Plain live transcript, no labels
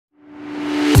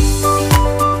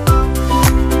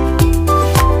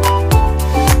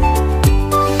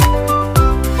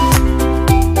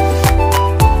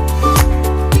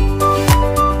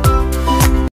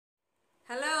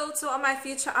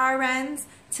future RNs.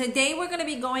 Today we're going to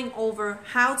be going over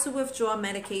how to withdraw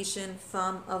medication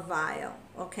from a vial,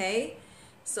 okay?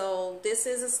 So this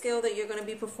is a skill that you're going to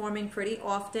be performing pretty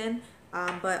often,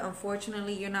 but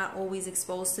unfortunately you're not always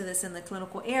exposed to this in the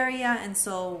clinical area, and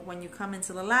so when you come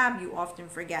into the lab you often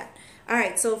forget.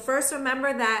 Alright, so first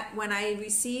remember that when I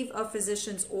receive a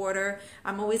physician's order,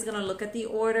 I'm always going to look at the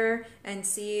order and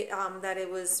see that it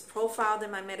was profiled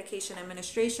in my medication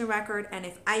administration record, and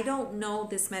if I don't know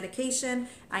this medication,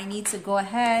 I need to go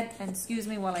ahead and, excuse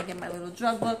me while I get my little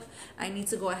drug book, I need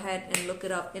to go ahead and look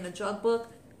it up in a drug book.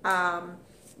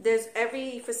 There's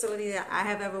every facility that I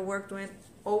have ever worked with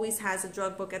always has a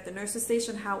drug book at the nurse's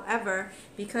station. However,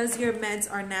 because your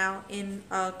meds are now in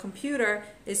a computer,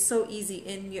 it's so easy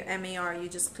in your MAR. You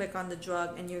just click on the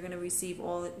drug and you're going to receive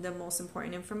all the most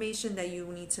important information that you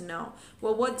need to know.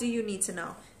 Well, what do you need to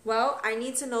know? Well, I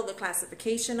need to know the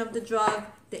classification of the drug,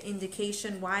 the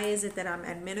indication, why is it that I'm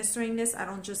administering this. I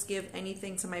don't just give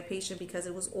anything to my patient because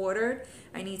it was ordered.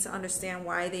 I need to understand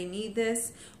why they need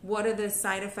this, what are the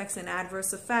side effects and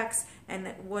adverse effects,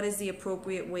 and what is the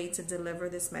appropriate way to deliver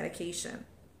this medication.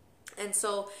 And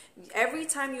so every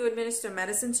time you administer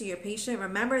medicine to your patient,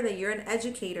 remember that you're an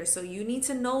educator, so you need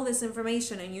to know this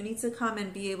information and you need to come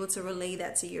and be able to relay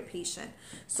that to your patient.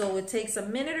 So it takes a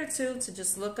minute or two to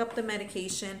just look up the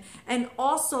medication, and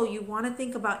also you want to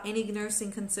think about any nursing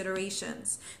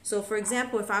considerations. So for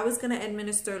example, if I was going to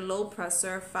administer low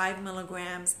pressure 5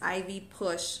 milligrams IV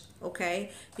push,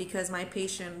 okay, because my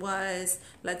patient was,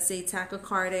 let's say,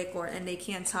 tachycardic and they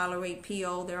can't tolerate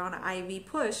PO, they're on an IV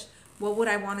push, what would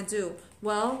I want to do?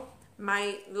 Well,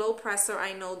 my low pressure,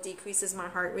 I know, decreases my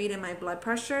heart rate and my blood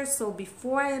pressure. So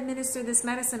before I administer this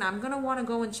medicine, I'm going to want to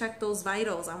go and check those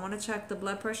vitals. I want to check the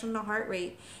blood pressure and the heart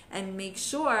rate and make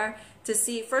sure to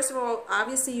see, first of all,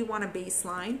 obviously you want a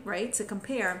baseline, right, to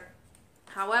compare.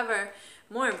 However,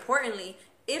 more importantly,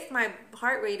 if my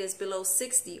heart rate is below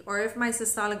 60 or if my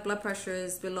systolic blood pressure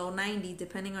is below 90,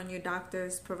 depending on your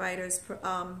doctor's, provider's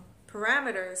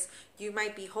parameters, you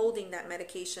might be holding that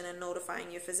medication and notifying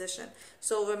your physician.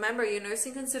 So remember, your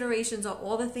nursing considerations are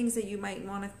all the things that you might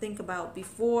want to think about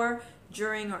before,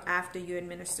 during, or after you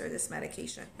administer this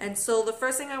medication. And so the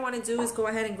first thing I want to do is go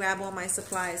ahead and grab all my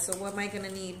supplies. So what am I going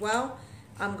to need? Well,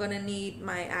 I'm going to need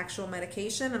my actual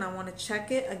medication, and I want to check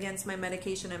it against my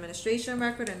medication administration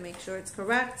record and make sure it's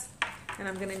correct. And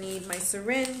I'm going to need my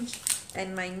syringe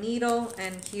and my needle,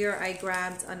 and here I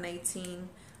grabbed a 19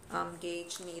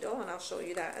 gauge needle, and I'll show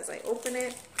you that as I open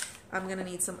it. I'm going to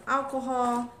need some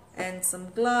alcohol and some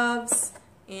gloves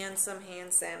and some hand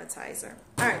sanitizer.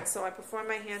 Alright, so I perform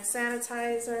my hand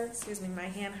sanitizer, my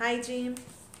hand hygiene.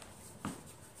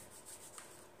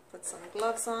 Put some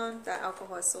gloves on. That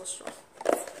alcohol is so strong.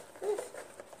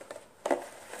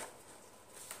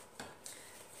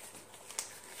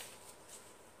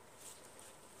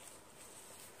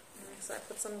 So I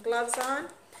put some gloves on.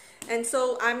 And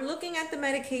so I'm looking at the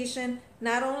medication.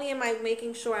 Not only am I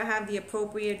making sure I have the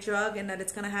appropriate drug and that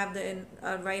it's going to have the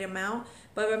right amount,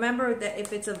 but remember that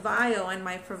if it's a vial and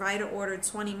my provider ordered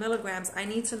 20 milligrams, I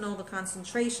need to know the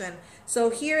concentration.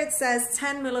 So here it says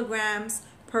 10 milligrams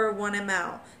per 1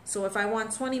 ml. So if I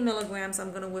want 20 milligrams, I'm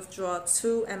going to withdraw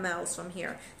 2 mLs from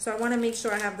here. So I want to make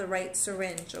sure I have the right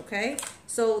syringe, okay?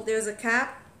 So there's a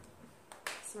cap.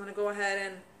 So I'm going to go ahead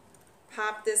and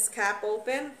pop this cap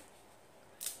open.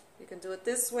 You can do it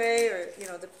this way, or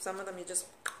some of them you just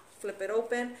flip it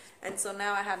open. And so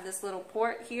now I have this little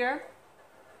port here,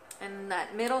 and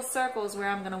that middle circle is where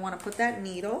I'm going to want to put that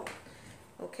needle.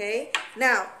 Okay,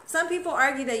 now some people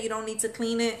argue that you don't need to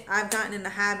clean it. I've gotten in the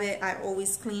habit, I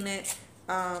always clean it,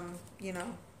 so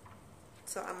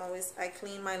I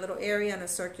clean my little area in a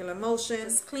circular motion.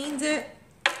 Just cleaned it,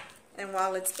 and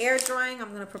while it's air drying, I'm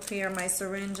going to prepare my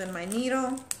syringe and my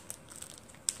needle.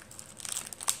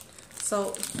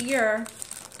 So here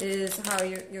is how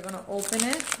you're going to open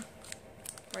it,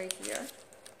 right here.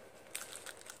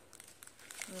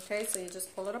 Okay, so you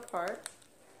just pull it apart.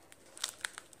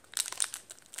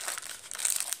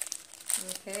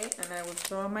 Okay, and I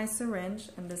withdraw my syringe,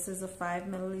 and this is a 5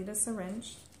 milliliter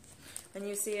syringe. And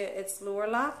you see it's luer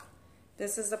lock.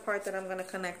 This is the part that I'm going to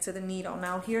connect to the needle.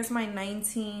 Now here's my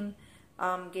 19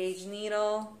 gauge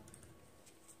needle.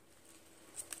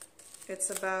 It's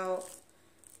about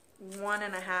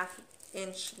 1.5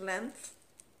 inch length.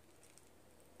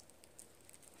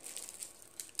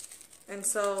 And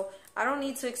so I don't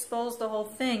need to expose the whole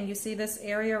thing. You see this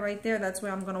area right there? That's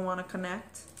where I'm going to want to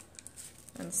connect.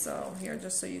 And so here,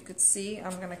 just so you could see,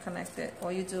 I'm going to connect it.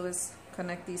 All you do is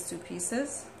connect these two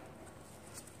pieces.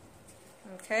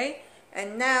 Okay,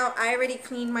 and now I already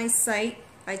cleaned my site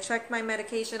I checked my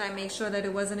medication. I made sure that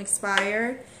it wasn't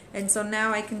expired. And so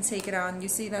now I can take it out. And you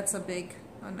see that's a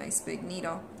nice big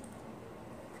needle.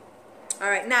 All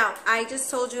right, now I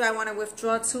just told you I want to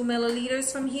withdraw 2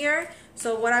 milliliters from here.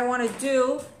 So what I want to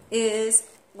do is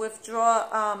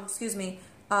withdraw,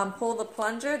 pull the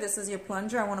plunger. This is your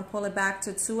plunger. I want to pull it back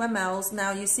to 2 mLs.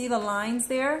 Now you see the lines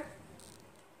there?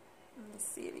 Let me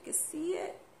see if you can see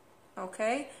it.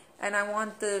 Okay, and I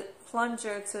want the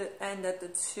plunger to end at the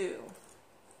 2.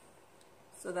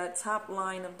 So that top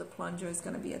line of the plunger is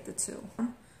going to be at the 2.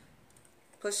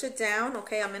 Push it down.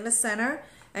 Okay, I'm in the center.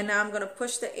 And now I'm going to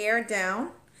push the air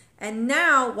down. And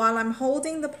now, while I'm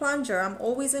holding the plunger, I'm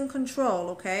always in control,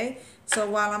 okay? So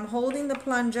while I'm holding the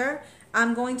plunger,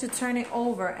 I'm going to turn it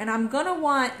over. And I'm going to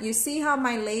want, you see how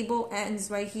my label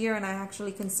ends right here and I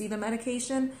actually can see the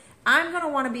medication? I'm going to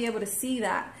want to be able to see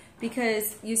that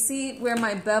because you see where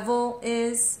my bevel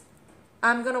is?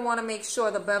 I'm going to want to make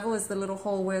sure the bevel is the little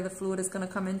hole where the fluid is going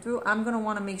to come in through. I'm going to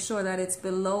want to make sure that it's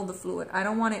below the fluid. I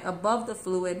don't want it above the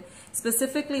fluid.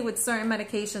 Specifically with certain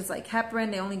medications like heparin,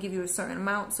 they only give you a certain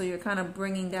amount, so you're kind of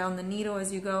bringing down the needle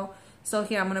as you go. So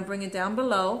here, I'm going to bring it down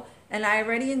below. And I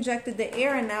already injected the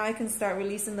air, and now I can start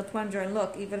releasing the plunger. And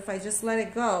look, even if I just let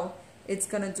it go, it's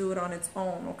going to do it on its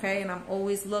own, okay? And I'm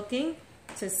always looking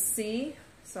to see.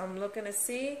 So I'm looking to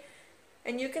see.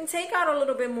 And you can take out a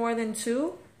little bit more than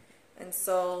 2. And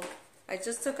so I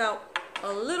just took out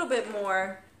a little bit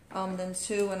more than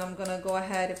 2, and I'm going to go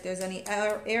ahead, if there's any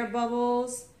air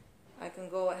bubbles, I can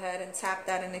go ahead and tap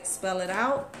that and expel it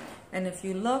out. And if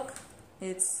you look,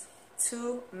 it's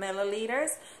 2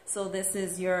 milliliters. So this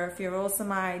is your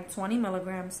furosemide 20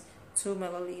 milligrams, 2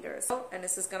 milliliters. And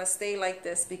this is going to stay like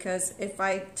this because if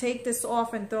I take this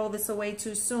off and throw this away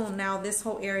too soon, now this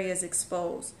whole area is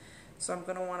exposed. So I'm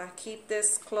going to want to keep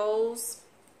this closed.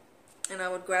 And I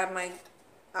would grab my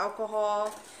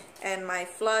alcohol and my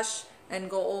flush and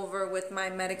go over with my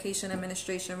medication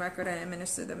administration record and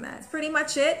administer the meds. Pretty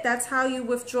much it. That's how you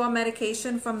withdraw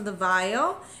medication from the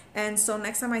vial. And so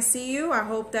next time I see you, I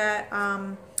hope that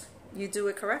you do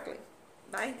it correctly.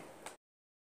 Bye.